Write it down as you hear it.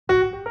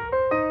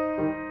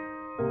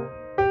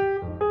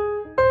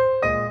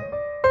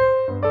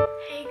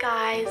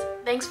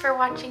thanks for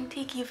watching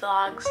Tuqi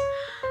Vlogs.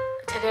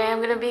 Today I'm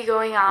gonna be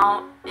going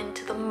out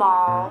into the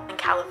mall in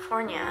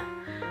California,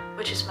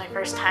 which is my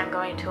first time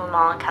going to a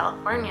mall in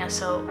California,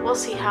 so we'll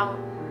see how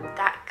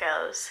that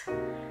goes.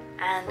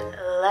 And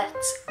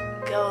let's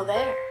go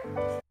there.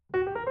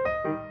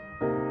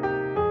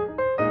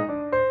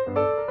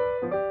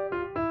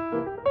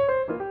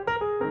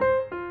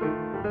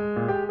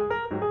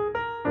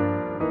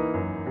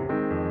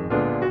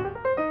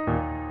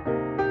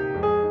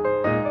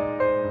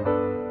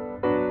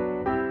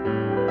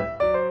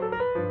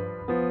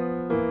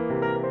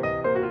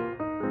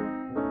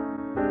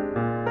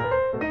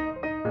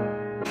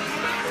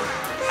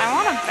 I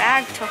want a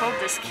bag to hold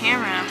this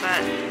camera,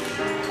 but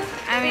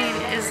I mean,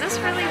 is this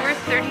really worth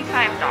 $35?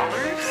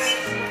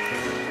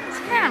 It's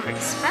kind of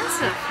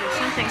expensive for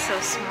something so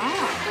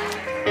small.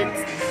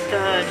 It's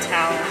the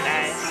towel,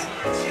 guys.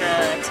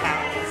 The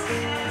towel.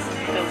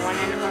 The one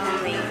and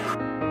only.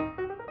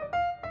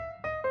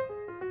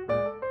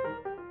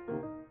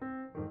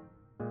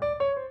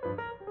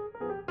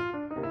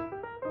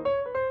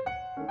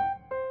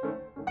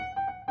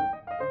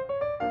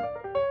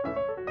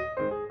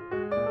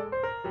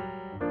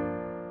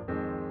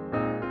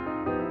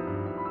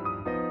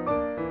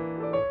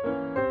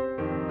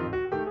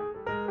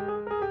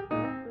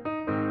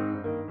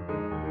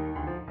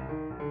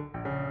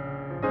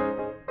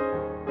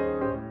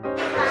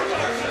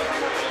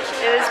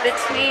 It was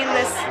between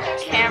this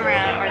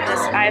camera or this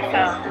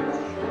iPhone.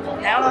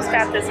 I almost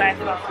got this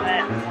iPhone,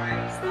 but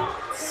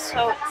it's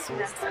so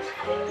expensive.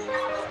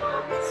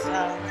 So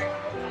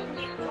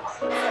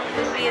it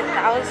would be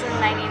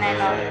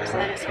 $1,099.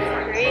 That is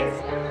crazy.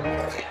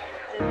 It's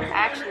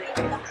actually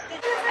crazy.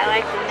 I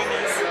like the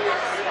minis,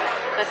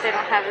 but they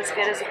don't have as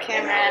good as a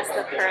camera as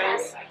the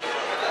Pros.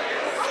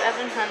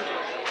 $700.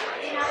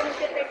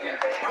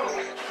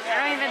 I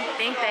don't even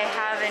think they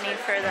have any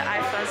for the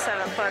iPhone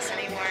 7 Plus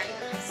anymore.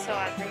 So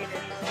outdated.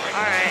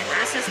 Alright,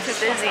 this is too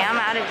busy. I'm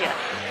out of here.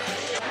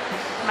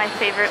 My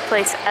favorite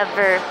place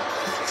ever.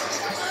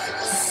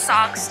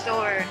 Sock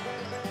store.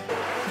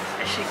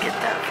 I should get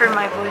that for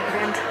my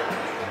boyfriend.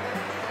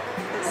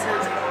 It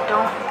says,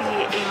 don't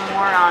be a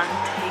moron,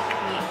 take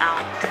me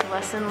out.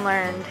 Lesson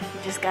learned. You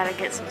just gotta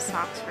get some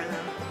socks for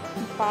them.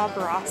 Bob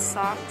Ross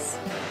socks.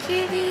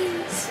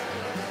 Kitties.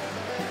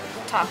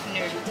 Talk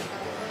nerdy.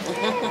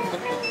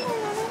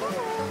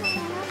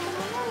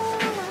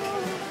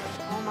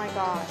 Oh my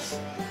gosh.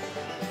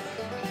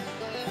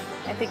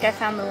 I think I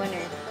found the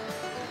winner.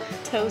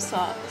 Toe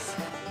socks.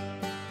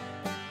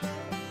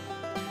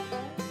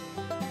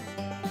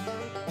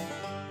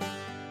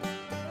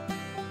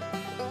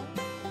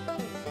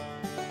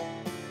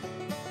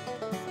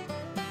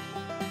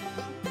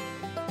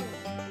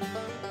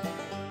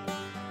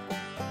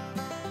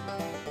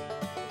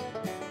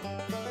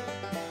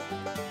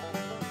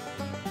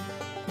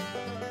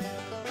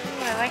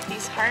 Ooh, I like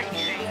these heart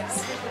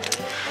earrings.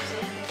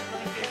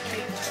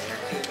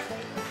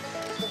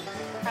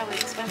 Probably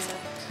expensive.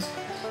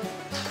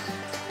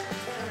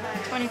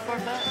 24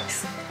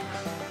 bucks.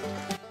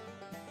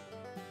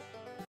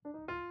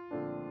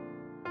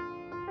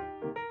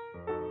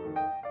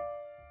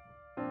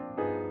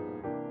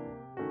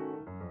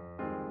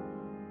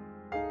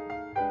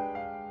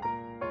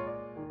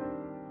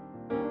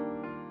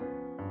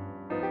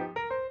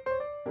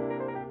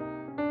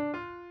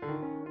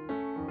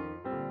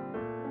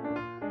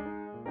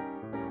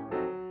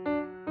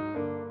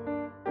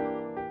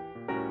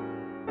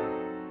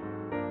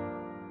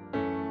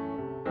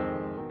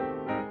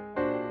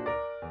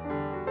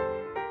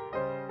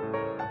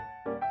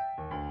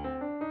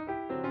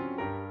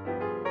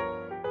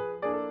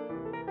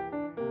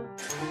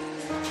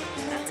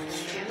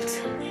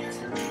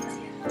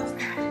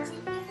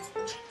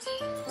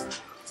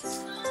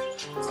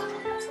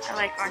 I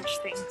like orange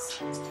things.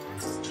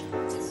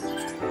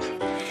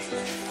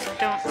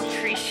 Don't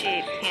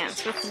appreciate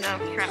pants with no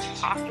front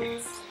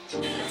pockets.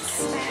 It's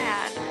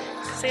sad,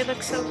 because they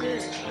look so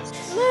good.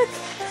 Look!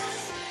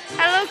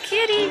 Hello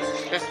Kitty!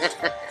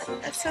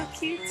 That's so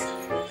cute.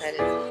 That is.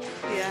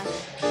 Yeah.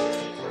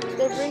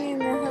 They're bringing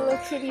the Hello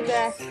Kitty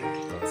back.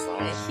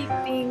 They keep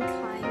being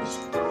kind.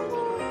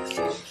 Oh,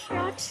 so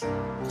cute.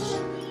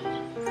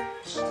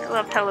 I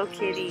love Hello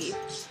Kitty.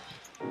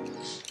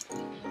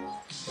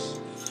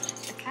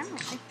 I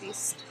like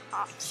these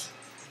tops.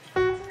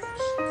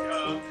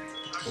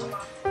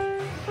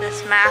 This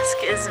mask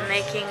is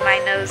making my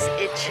nose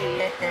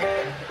itchy.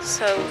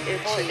 So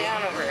itchy. Pull it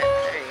down over it.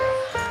 There you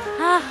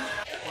go.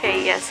 Okay,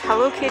 yes,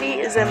 Hello Kitty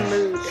is a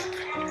mood.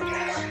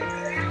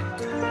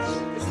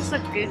 This is a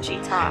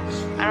Gucci top.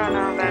 I don't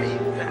know about you,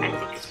 but I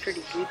think it's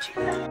pretty Gucci.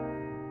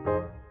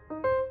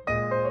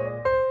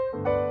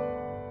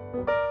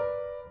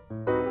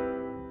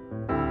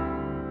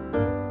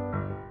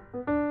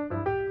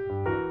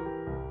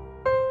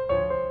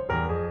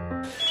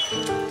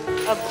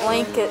 A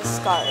blanket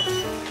scarf.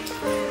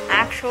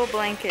 Actual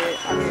blanket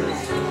on your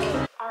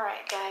neck.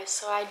 Alright guys,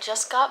 so I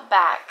just got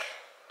back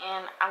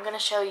and I'm gonna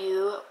show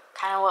you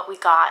kind of what we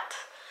got.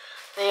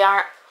 They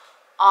aren't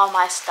all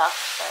my stuff,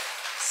 but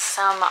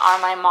some are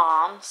my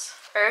mom's.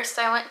 First,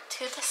 I went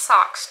to the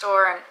sock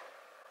store, and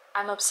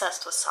I'm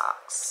obsessed with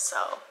socks,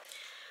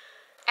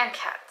 and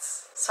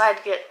cats. So I had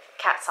to get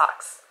cat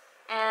socks.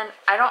 And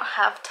I don't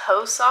have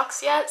toe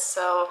socks yet,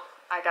 so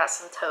I got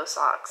some toe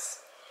socks.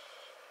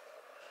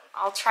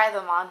 I'll try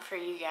them on for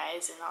you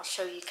guys, and I'll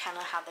show you kind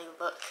of how they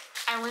look.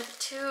 I went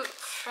to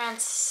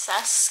Francesca's.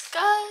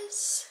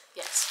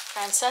 Yes,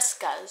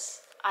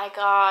 Francesca's. I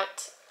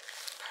got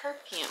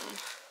perfume.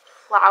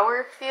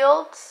 Flower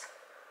Fields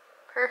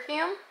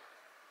perfume.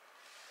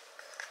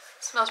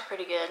 Smells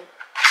pretty good.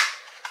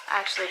 I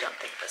actually don't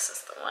think this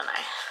is the one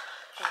I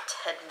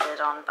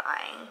intended on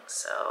buying,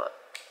 so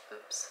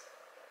oops.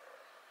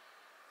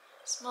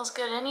 Smells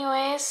good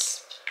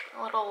anyways.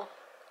 A little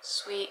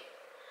sweet.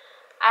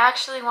 I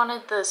actually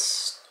wanted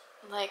this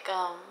like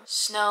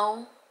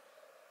snow,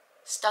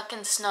 stuck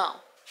in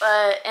snow,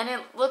 and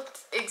it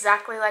looked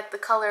exactly like the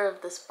color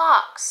of this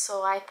box,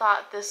 so I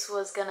thought this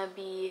was gonna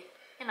be,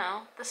 you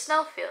know, the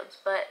snow fields,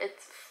 but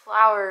it's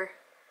flower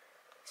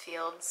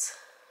fields.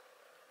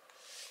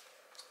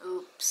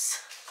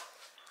 Oops.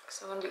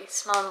 So I'm gonna be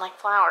smelling like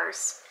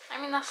flowers. I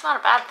mean, that's not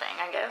a bad thing,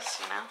 I guess,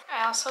 you know.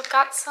 I also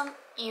got some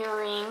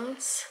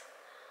earrings,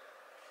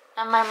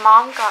 and my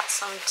mom got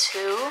some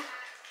too.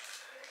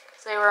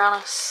 They were on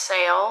a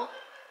sale.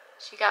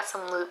 She got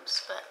some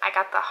loops, but I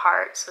got the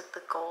hearts with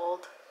the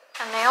gold.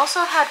 And they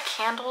also had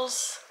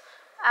candles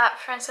at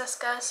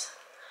Francesca's.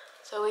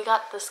 So we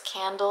got this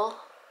candle.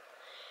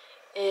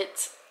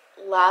 It's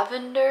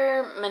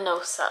lavender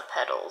mimosa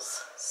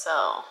petals.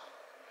 So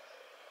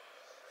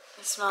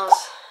it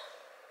smells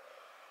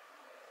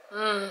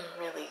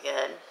really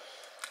good.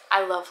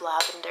 I love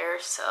lavender,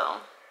 so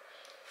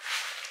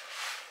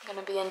I'm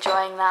gonna be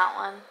enjoying that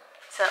one.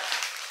 So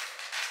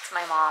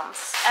my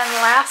mom's. And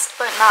last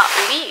but not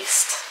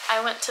least,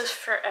 I went to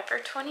Forever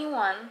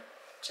 21,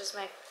 which is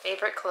my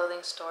favorite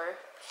clothing store,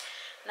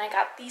 and I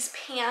got these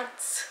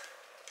pants.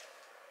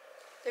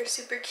 They're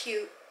super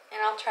cute,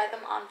 and I'll try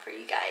them on for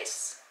you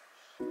guys.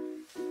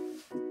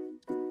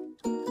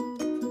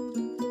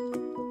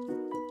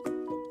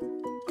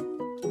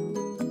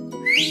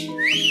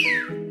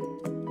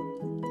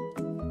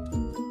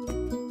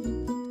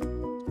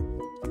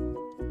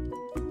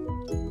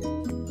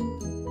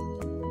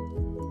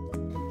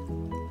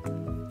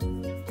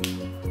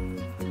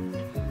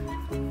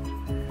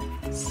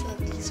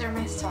 These are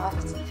my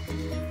socks.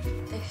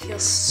 They feel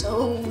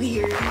so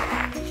weird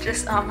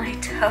just on my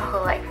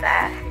toe like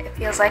that. It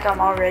feels like I'm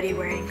already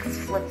wearing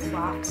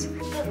flip-flops.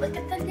 But look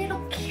at the little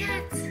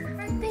cats.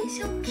 Aren't they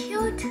so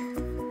cute?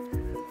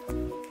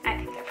 I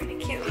think they're pretty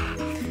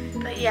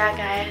cute. But yeah,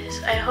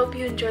 guys, I hope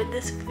you enjoyed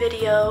this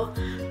video.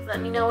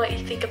 Let me know what you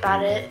think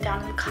about it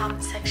down in the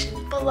comment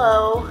section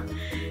below.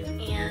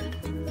 And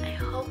I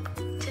hope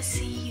to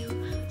see you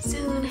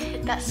soon.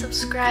 Hit that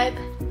subscribe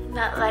and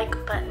that like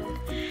button.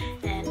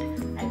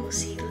 And I will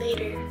see you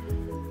later.